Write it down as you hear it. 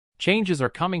Changes are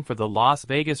coming for the Las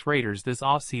Vegas Raiders this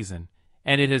offseason,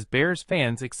 and it has Bears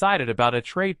fans excited about a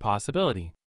trade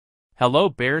possibility. Hello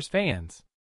Bears fans!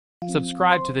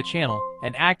 Subscribe to the channel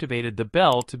and activated the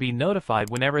bell to be notified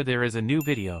whenever there is a new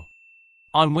video.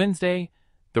 On Wednesday,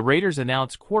 the Raiders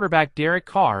announced quarterback Derek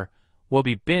Carr will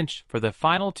be benched for the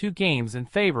final 2 games in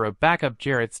favor of backup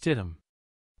Jarrett Stidham.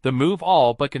 The move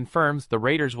all but confirms the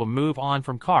Raiders will move on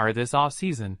from Carr this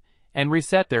offseason and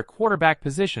reset their quarterback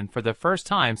position for the first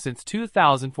time since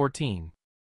 2014.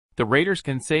 The Raiders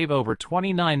can save over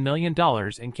 $29 million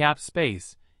in cap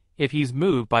space if he's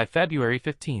moved by February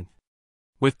 15th.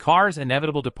 With Carr's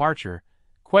inevitable departure,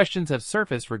 questions have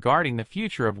surfaced regarding the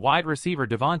future of wide receiver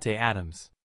Davante Adams.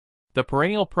 The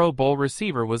perennial Pro Bowl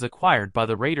receiver was acquired by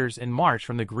the Raiders in March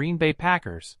from the Green Bay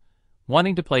Packers,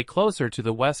 wanting to play closer to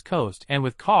the West Coast and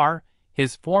with Carr,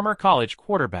 his former college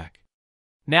quarterback.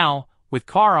 Now, with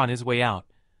Carr on his way out,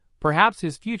 perhaps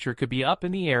his future could be up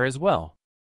in the air as well.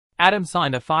 Adams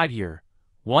signed a 5-year,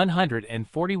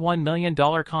 $141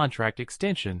 million contract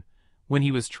extension when he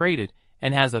was traded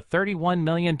and has a $31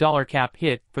 million cap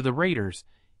hit for the Raiders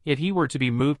if he were to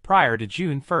be moved prior to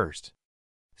June 1st.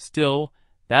 Still,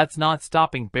 that's not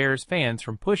stopping Bears fans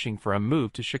from pushing for a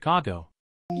move to Chicago.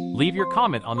 Leave your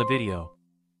comment on the video.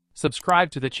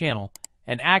 Subscribe to the channel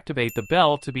and activate the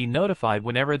bell to be notified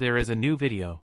whenever there is a new video.